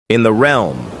In the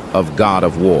realm of God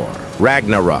of War,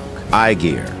 Ragnarok,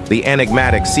 Aegir, the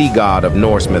enigmatic sea god of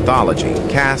Norse mythology,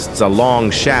 casts a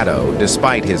long shadow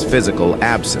despite his physical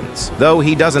absence. Though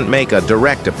he doesn't make a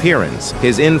direct appearance,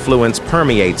 his influence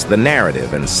permeates the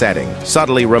narrative and setting,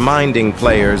 subtly reminding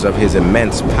players of his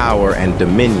immense power and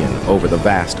dominion over the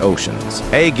vast oceans.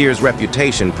 Aegir's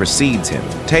reputation precedes him,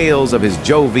 tales of his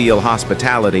jovial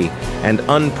hospitality and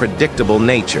unpredictable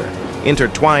nature,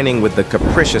 intertwining with the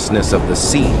capriciousness of the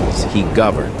seas he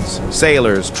governs.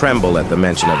 Sailors tremble at the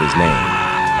mention of his name,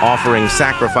 offering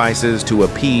sacrifices to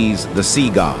appease the sea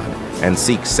god and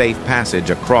seek safe passage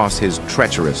across his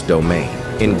treacherous domain.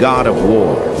 In God of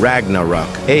War, Ragnarok,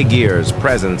 Aegir's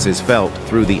presence is felt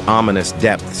through the ominous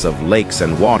depths of lakes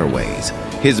and waterways.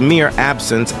 His mere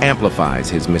absence amplifies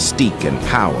his mystique and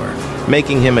power,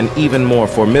 making him an even more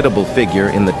formidable figure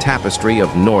in the tapestry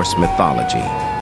of Norse mythology.